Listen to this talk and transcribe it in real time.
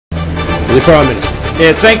The Prime Minister.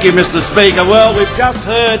 Yeah, thank you, Mr. Speaker. Well, we've just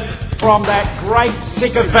heard from that great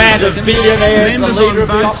sycophant of billionaires, members the leader on of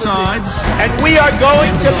the both opposition. sides. And we are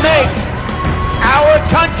going to make our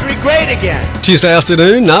country great again. Tuesday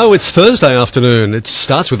afternoon? No, it's Thursday afternoon. It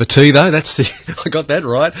starts with a T, though. That's the... I got that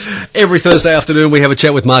right. Every Thursday afternoon we have a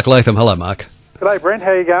chat with Mark Latham. Hello, Mark. G'day, Brent.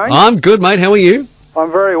 How are you going? I'm good, mate. How are you? I'm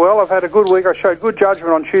very well. I've had a good week. I showed good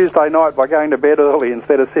judgment on Tuesday night by going to bed early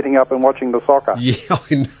instead of sitting up and watching the soccer. Yeah,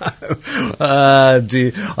 I know.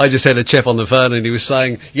 Dear. I just had a chap on the phone and he was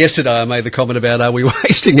saying, yesterday I made the comment about, are we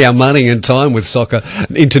wasting our money and time with soccer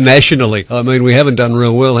internationally? I mean, we haven't done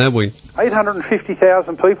real well, have we?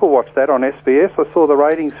 850,000 people watched that on SBS. I saw the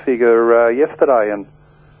ratings figure yesterday, and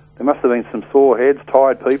there must have been some sore heads,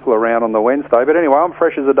 tired people around on the Wednesday. But anyway, I'm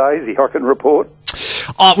fresh as a daisy, I can report.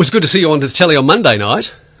 Oh, it was good to see you on the telly on Monday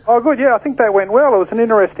night. Oh, good, yeah, I think that went well. It was an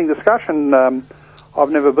interesting discussion. I've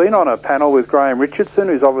never been on a panel with Graham Richardson,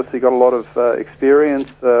 who's obviously got a lot of experience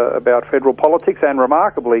about federal politics and,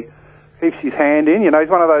 remarkably, keeps his hand in. You know, he's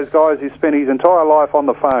one of those guys who spent his entire life on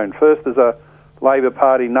the phone, first as a Labor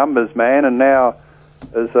Party numbers man and now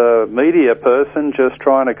as a media person just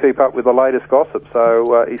trying to keep up with the latest gossip.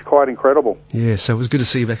 So he's quite incredible. Yeah, so it was good to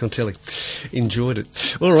see you back on telly. Enjoyed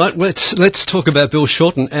it. All right, let's talk about Bill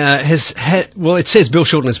Shorten. It says Bill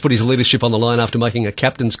Shorten has put his leadership on the line after making a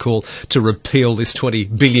captain's call to repeal this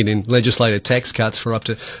 $20 billion in legislated tax cuts for up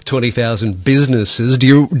to 20,000 businesses. Do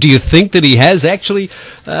you think that he has actually,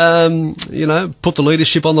 put the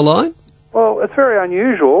leadership on the line? Well, it's very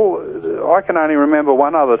unusual. I can only remember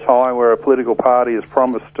one other time where a political party has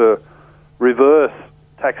promised to reverse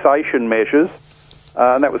taxation measures,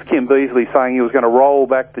 and that was Kim Beazley saying he was going to roll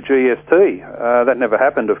back the GST. That never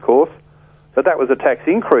happened, of course, but that was a tax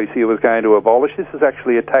increase he was going to abolish. This is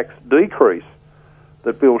actually a tax decrease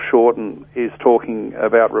that Bill Shorten is talking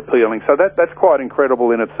about repealing. So that's quite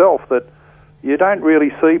incredible in itself, that you don't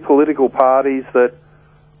really see political parties that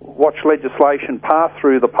watch legislation pass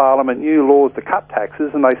through the parliament, new laws to cut taxes,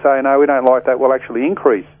 and they say, no, we don't like that, we'll actually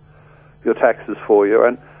increase your taxes for you.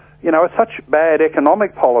 And, you know, it's such bad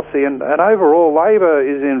economic policy, and overall Labor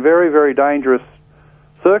is in very, very dangerous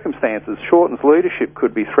circumstances. Shorten's leadership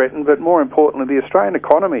could be threatened, but more importantly, the Australian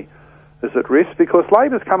economy is at risk because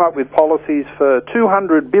Labor's come up with policies for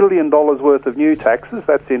 $200 billion worth of new taxes.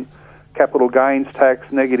 That's in capital gains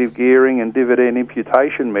tax, negative gearing and dividend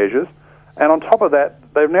imputation measures. And on top of that,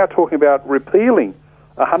 they're now talking about repealing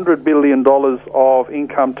 $100 billion of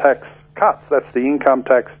income tax cuts. That's the income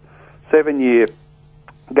tax 7-year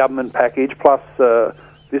government package plus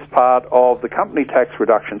this part of the company tax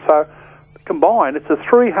reduction. So combined, it's a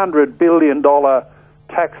 $300 billion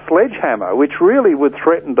tax sledgehammer, which really would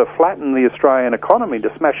threaten to flatten the Australian economy,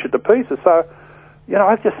 to smash it to pieces. So, you know,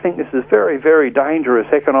 I just think this is very, very dangerous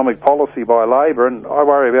economic policy by Labor, and I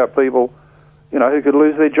worry about people, you know, who could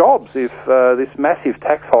lose their jobs if this massive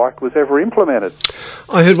tax hike was ever implemented.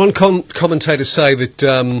 I heard one commentator say that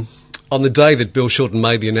on the day that Bill Shorten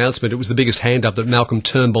made the announcement, it was the biggest hand-up that Malcolm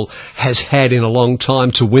Turnbull has had in a long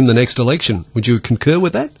time to win the next election. Would you concur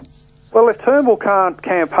with that? Well, if Turnbull can't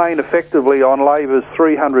campaign effectively on Labor's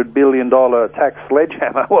 $300 billion tax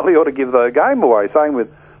sledgehammer, well, he ought to give the game away. Same with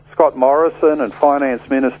Scott Morrison and Finance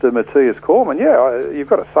Minister Matthias Cormann. Yeah, you've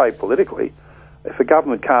got to say politically, if a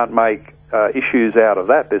government can't make issues out of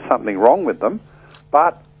that, there's something wrong with them.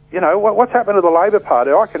 But, you know, what's happened to the Labor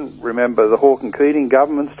Party? I can remember the Hawke and Keating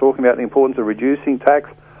governments talking about the importance of reducing tax.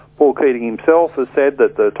 Paul Keating himself has said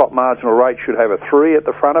that the top marginal rate should have a 3 at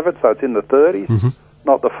the front of it, so it's in the 30s,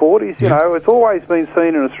 not the 40s. You know, it's always been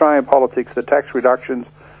seen in Australian politics that tax reductions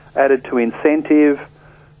added to incentive,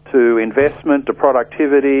 to investment, to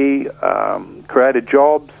productivity, created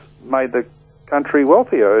jobs, made the country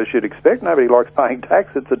wealthier, as you'd expect. Nobody likes paying tax.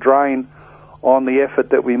 It's a drain on the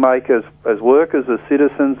effort that we make as workers, as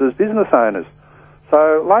citizens, as business owners.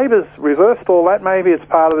 So Labor's reversed all that. Maybe it's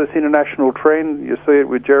part of this international trend. You see it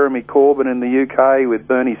with Jeremy Corbyn in the UK, with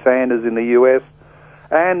Bernie Sanders in the US.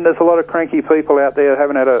 And there's a lot of cranky people out there that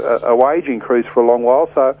haven't had a wage increase for a long while.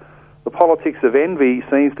 So the politics of envy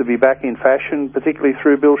seems to be back in fashion, particularly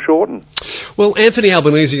through Bill Shorten. Well, Anthony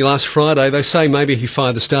Albanese last Friday, they say maybe he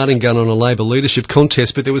fired the starting gun on a Labor leadership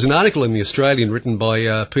contest, but there was an article in The Australian written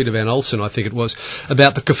by Peter Van Olsen, I think it was,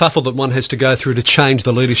 about the kerfuffle that one has to go through to change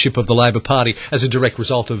the leadership of the Labor Party as a direct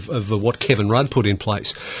result of what Kevin Rudd put in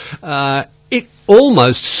place. It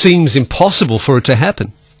almost seems impossible for it to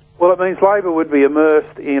happen. Well, it means Labor would be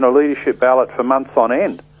immersed in a leadership ballot for months on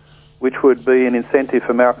end, which would be an incentive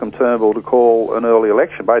for Malcolm Turnbull to call an early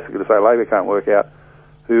election, basically to say Labor can't work out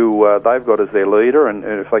who they've got as their leader, and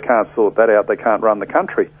if they can't sort that out, they can't run the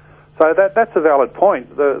country. So that's a valid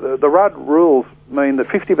point. The Rudd rules mean that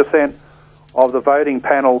 50% of the voting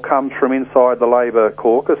panel comes from inside the Labor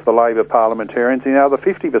caucus, the Labor parliamentarians, and the other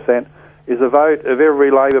 50% is a vote of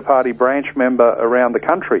every Labor Party branch member around the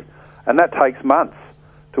country. And that takes months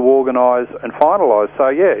to organise and finalise. So,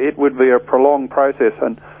 yeah, it would be a prolonged process.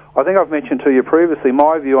 And I think I've mentioned to you previously,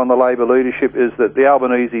 my view on the Labor leadership is that the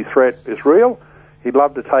Albanese threat is real. He'd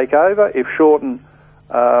love to take over. If Shorten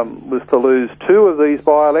was to lose two of these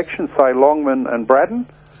by-elections, say Longman and Braddon,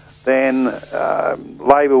 then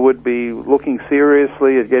Labor would be looking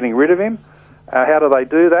seriously at getting rid of him. How do they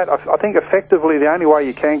do that? I think effectively the only way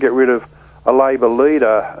you can get rid of a Labor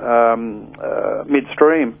leader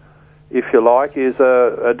midstream, if you like, is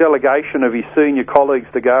a delegation of his senior colleagues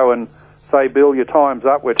to go and say, Bill, your time's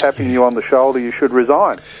up, we're tapping you on the shoulder, you should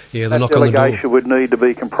resign. Yeah, that delegation would need to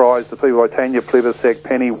be comprised of people like Tanya Plibersek,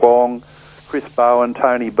 Penny Wong, Chris Bowen,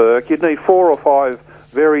 Tony Burke. You'd need 4 or 5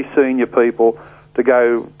 very senior people to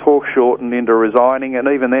go talk Shorten into resigning, and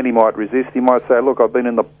even then he might resist. He might say, look, I've been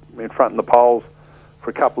in front in the polls for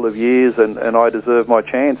a couple of years and I deserve my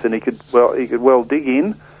chance, and he could well dig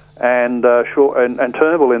in, and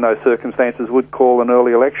Turnbull in those circumstances would call an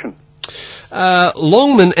early election.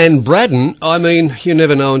 Longman and Braddon, I mean, you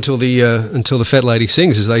never know until the fat lady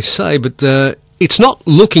sings, as they say, but it's not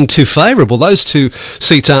looking too favourable. Those two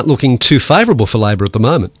seats aren't looking too favourable for Labor at the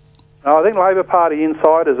moment. No, I think Labor Party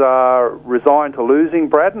insiders are resigned to losing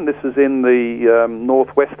Braddon. This is in the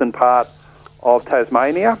northwestern part of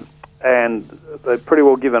Tasmania, and they've pretty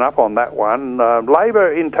well given up on that one.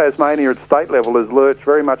 Labor in Tasmania at state level has lurched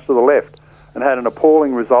very much to the left and had an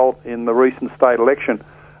appalling result in the recent state election.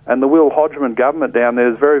 And the Will Hodgman government down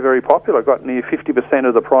there is very, very popular, got near 50%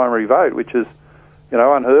 of the primary vote, which is,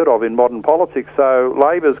 unheard of in modern politics. So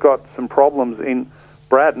Labor's got some problems in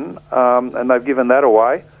Braddon, and they've given that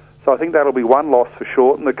away. So I think that'll be one loss for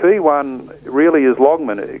Shorten. The key one really is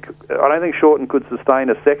Longman. I don't think Shorten could sustain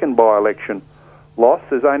a second by-election loss.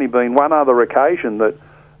 There's only been one other occasion that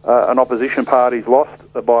an opposition party's lost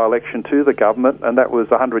a by-election to the government, and that was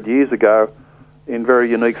 100 years ago in very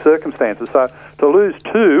unique circumstances. So to lose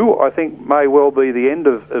two, I think, may well be the end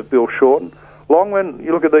of Bill Shorten. Longman,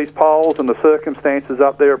 you look at these polls and the circumstances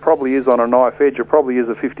up there, it probably is on a knife edge. It probably is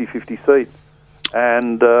a 50-50 seat.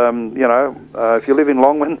 And, if you live in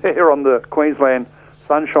Longman there on the Queensland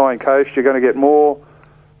Sunshine Coast, you're going to get more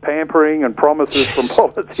pampering and promises from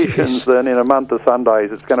politicians than in a month of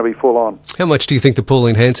Sundays. It's going to be full on. How much do you think the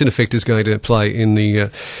Pauline Hanson effect is going to play in the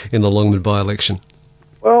Longman by-election?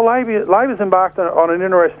 Well, Labor's embarked on an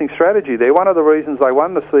interesting strategy there. One of the reasons they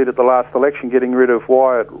won the seat at the last election, getting rid of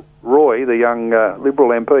Wyatt Roy, the young Liberal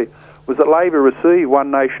MP, was that Labor received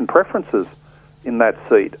One Nation preferences in that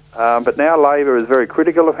seat. But now Labor is very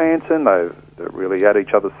critical of Hanson. They're really at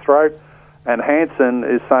each other's throat. And Hanson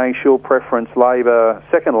is saying she'll preference Labor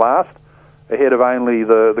second last, ahead of only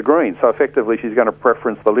the Greens. So effectively she's going to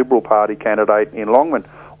preference the Liberal Party candidate in Longman.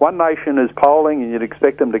 One Nation is polling, and you'd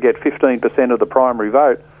expect them to get 15% of the primary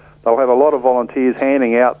vote. They'll have a lot of volunteers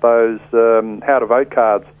handing out those how-to-vote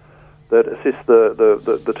cards that assist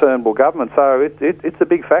the Turnbull government. So it's a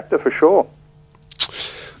big factor for sure.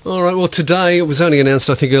 All right, well, today it was only announced,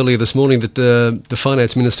 I think, earlier this morning that the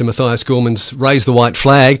Finance Minister, Matthias Gorman's raised the white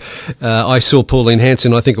flag. I saw Pauline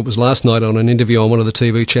Hanson, I think it was last night, on an interview on one of the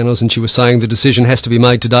TV channels, and she was saying the decision has to be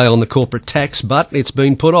made today on the corporate tax, but it's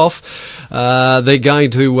been put off. They're going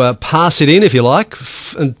to pass it in, if you like,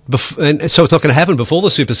 and so it's not going to happen before the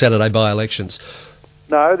Super Saturday by-elections.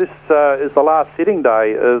 No, this is the last sitting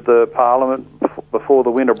day of the Parliament before the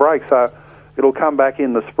winter break, so it'll come back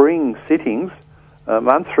in the spring sittings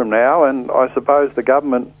months from now, and I suppose the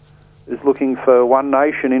government is looking for One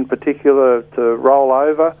Nation in particular to roll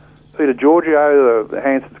over. Peter Giorgio, the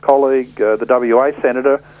Hansons colleague, the WA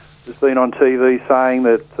senator, has been on TV saying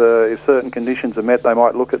that if certain conditions are met, they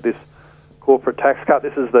might look at this corporate tax cut.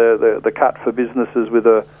 This is the cut for businesses with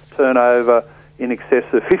a turnover in excess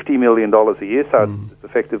of $50 million a year, so it's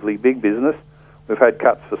effectively big business. We've had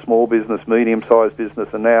cuts for small business, medium-sized business,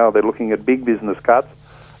 and now they're looking at big business cuts.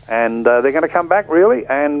 And they're going to come back, really,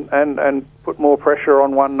 and put more pressure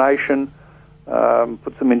on One Nation,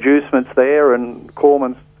 put some inducements there, and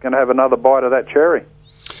Cormann's going to have another bite of that cherry.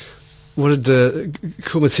 What did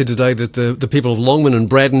Cormann said today that the people of Longman and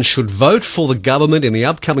Braddon should vote for the government in the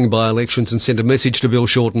upcoming by-elections and send a message to Bill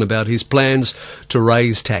Shorten about his plans to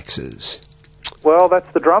raise taxes. Well,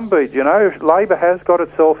 that's the drumbeat, you know. Labor has got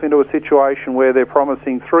itself into a situation where they're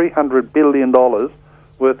promising $300 billion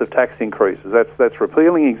worth of tax increases. That's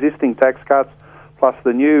repealing existing tax cuts plus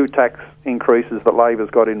the new tax increases that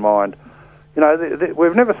Labor's got in mind. You know,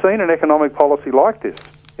 we've never seen an economic policy like this.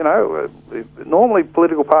 You know, normally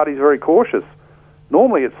political parties are very cautious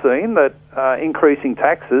normally it's seen that increasing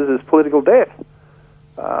taxes is political death.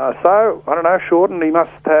 So, I don't know, Shorten, he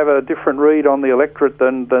must have a different read on the electorate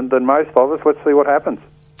than most of us. Let's see what happens.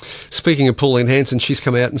 Speaking of Pauline Hansons, she's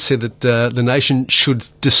come out and said that the nation should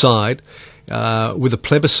decide with a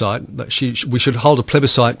plebiscite, that we should hold a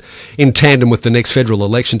plebiscite in tandem with the next federal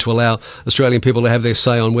election to allow Australian people to have their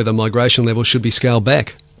say on whether migration levels should be scaled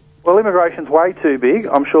back. Well, immigration's way too big.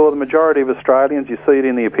 I'm sure the majority of Australians, you see it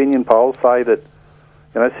in the opinion polls, say that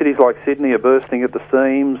cities like Sydney are bursting at the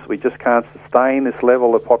seams. We just can't sustain this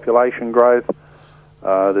level of population growth.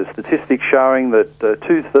 There's statistics showing that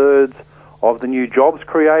 2/3 of the new jobs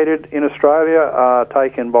created in Australia are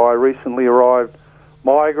taken by recently arrived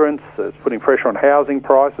migrants. It's putting pressure on housing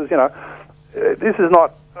prices. This is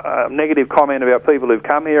not a negative comment about people who've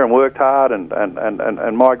come here and worked hard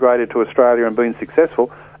and migrated to Australia and been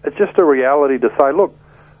successful. It's just a reality to say, look,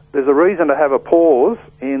 there's a reason to have a pause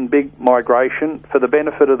in big migration for the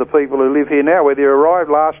benefit of the people who live here now. Whether you arrived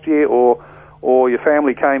last year or your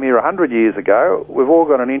family came here 100 years ago, we've all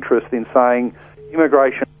got an interest in saying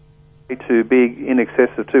immigration is too big, in excess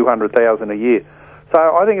of 200,000 a year. So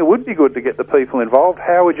I think it would be good to get the people involved.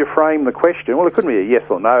 How would you frame the question? Well, it couldn't be a yes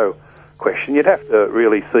or no question. You'd have to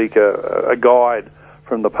really seek a guide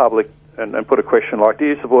from the public and put a question like, do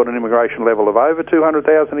you support an immigration level of over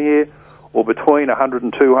 200,000 a year, or between 100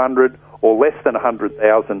 and 200, or less than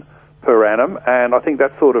 100,000 per annum? And I think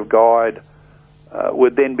that sort of guide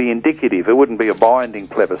would then be indicative. It wouldn't be a binding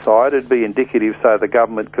plebiscite. It'd be indicative so the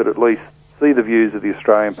government could at least see the views of the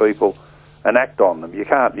Australian people and act on them. You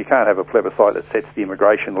can't have a plebiscite that sets the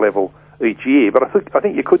immigration level each year. But I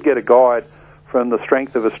think you could get a guide from the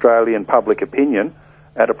strength of Australian public opinion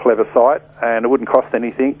at a plebiscite, and it wouldn't cost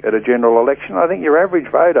anything at a general election. I think your average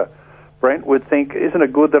voter, Brent, would think, isn't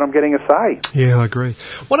it good that I'm getting a say? Yeah, I agree.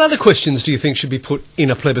 What other questions do you think should be put in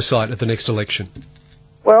a plebiscite at the next election?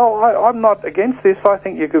 Well, I'm not against this. I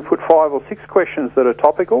think you could put 5 or 6 questions that are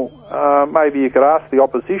topical. Maybe you could ask the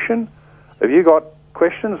opposition, have you got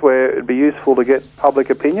questions where it'd be useful to get public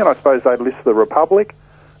opinion? I suppose they'd list the Republic.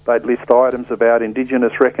 They'd list items about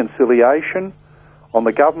Indigenous reconciliation. On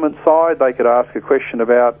the government side, they could ask a question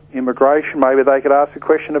about immigration. Maybe they could ask a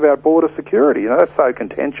question about border security. That's so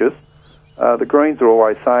contentious. The Greens are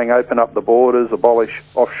always saying open up the borders, abolish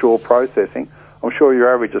offshore processing. I'm sure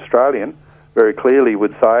your average Australian very clearly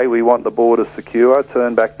would say we want the borders secure,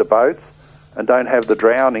 turn back the boats, and don't have the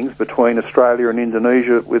drownings between Australia and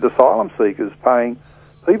Indonesia with asylum seekers paying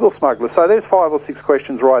people smugglers. So there's 5 or 6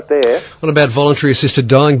 questions right there. What about voluntary assisted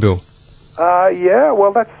dying, Bill? Yeah,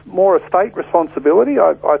 well, that's more a state responsibility.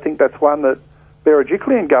 I think that's one that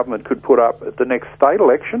Berejiklian government could put up at the next state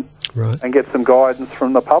election, right, and get some guidance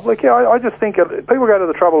from the public. Yeah, I just think people go to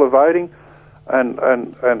the trouble of voting, and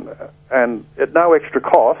at no extra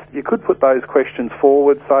cost, you could put those questions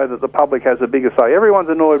forward so that the public has a bigger say. Everyone's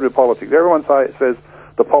annoyed with politics. Everyone says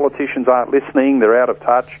the politicians aren't listening, they're out of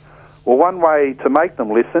touch. Well, one way to make them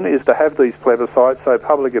listen is to have these plebiscites so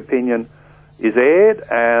public opinion is aired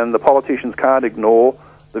and the politicians can't ignore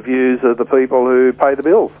the views of the people who pay the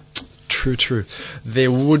bills. True.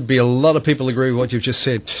 There would be a lot of people agree with what you've just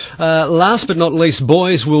said. Last but not least,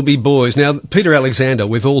 boys will be boys. Now, Peter Alexander,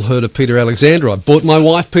 we've all heard of Peter Alexander. I bought my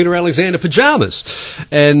wife Peter Alexander pyjamas,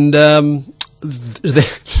 and they're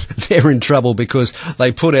in trouble because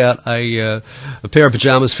they put out a pair of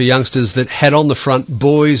pyjamas for youngsters that had on the front,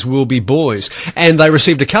 boys will be boys. And they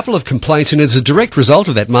received a couple of complaints, and as a direct result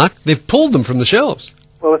of that, Mark, they've pulled them from the shelves.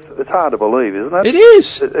 Well, it's hard to believe, isn't it? It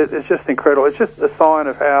is. It's just incredible. It's just a sign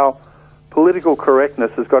of how political correctness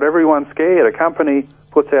has got everyone scared. A company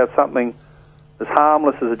puts out something as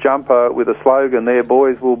harmless as a jumper with a slogan there,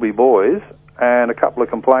 boys will be boys, and a couple of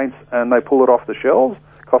complaints, and they pull it off the shelves,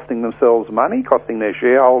 costing themselves money, costing their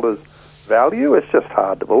shareholders value. It's just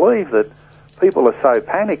hard to believe that people are so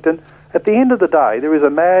panicked. And at the end of the day, there is a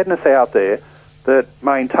madness out there that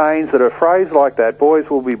maintains that a phrase like that, boys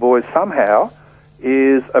will be boys, somehow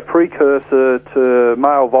is a precursor to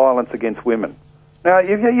male violence against women. Now,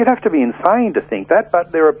 you'd have to be insane to think that,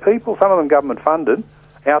 but there are people, some of them government-funded,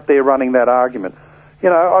 out there running that argument.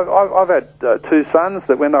 I've had 2 sons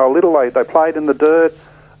that when they were little, they played in the dirt,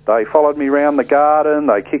 they followed me around the garden,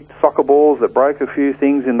 they kicked soccer balls that broke a few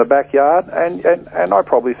things in the backyard, and I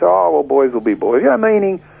probably say, oh, well, boys will be boys.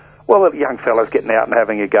 Meaning, well, the young fella's getting out and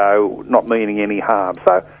having a go, not meaning any harm.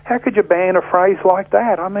 So how could you ban a phrase like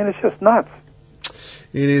that? I mean, it's just nuts.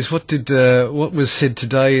 It is. What was said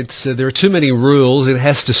today? It's there are too many rules. It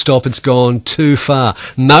has to stop. It's gone too far.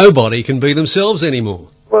 Nobody can be themselves anymore.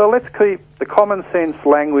 Well, let's keep the common sense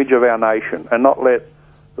language of our nation and not let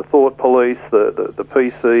the thought police, the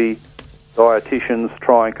PC, dietitians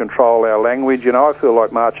try and control our language. You know, I feel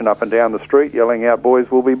like marching up and down the street yelling out, boys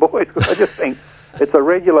will be boys. I just think it's a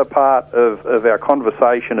regular part of our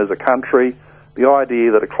conversation as a country. The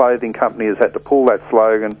idea that a clothing company has had to pull that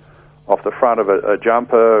slogan off the front of a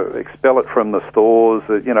jumper, expel it from the stores.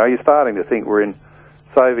 You know, you're starting to think we're in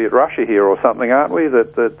Soviet Russia here or something, aren't we?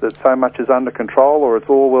 That so much is under control, or it's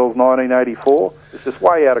Orwell's 1984. It's just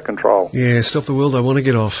way out of control. Yeah, stop the world, I want to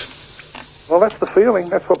get off. Well, that's the feeling.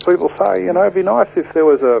 That's what people say. You know, it'd be nice if there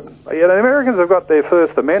was You know, the Americans have got their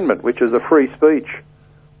First Amendment, which is a free speech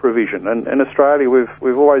provision. And in Australia,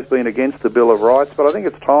 we've always been against the Bill of Rights, but I think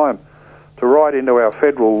it's time to write into our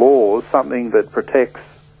federal laws something that protects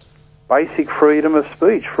basic freedom of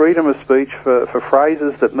speech for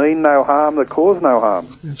phrases that mean no harm, that cause no harm.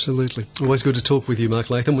 Absolutely. Always good to talk with you, Mark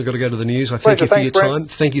Latham. We've got to go to the news. I thank you for Thanks, your Brent.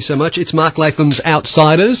 time. Thank you so much. It's Mark Latham's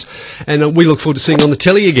Outsiders, and we look forward to seeing you on the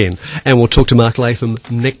telly again. And we'll talk to Mark Latham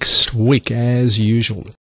next week, as usual.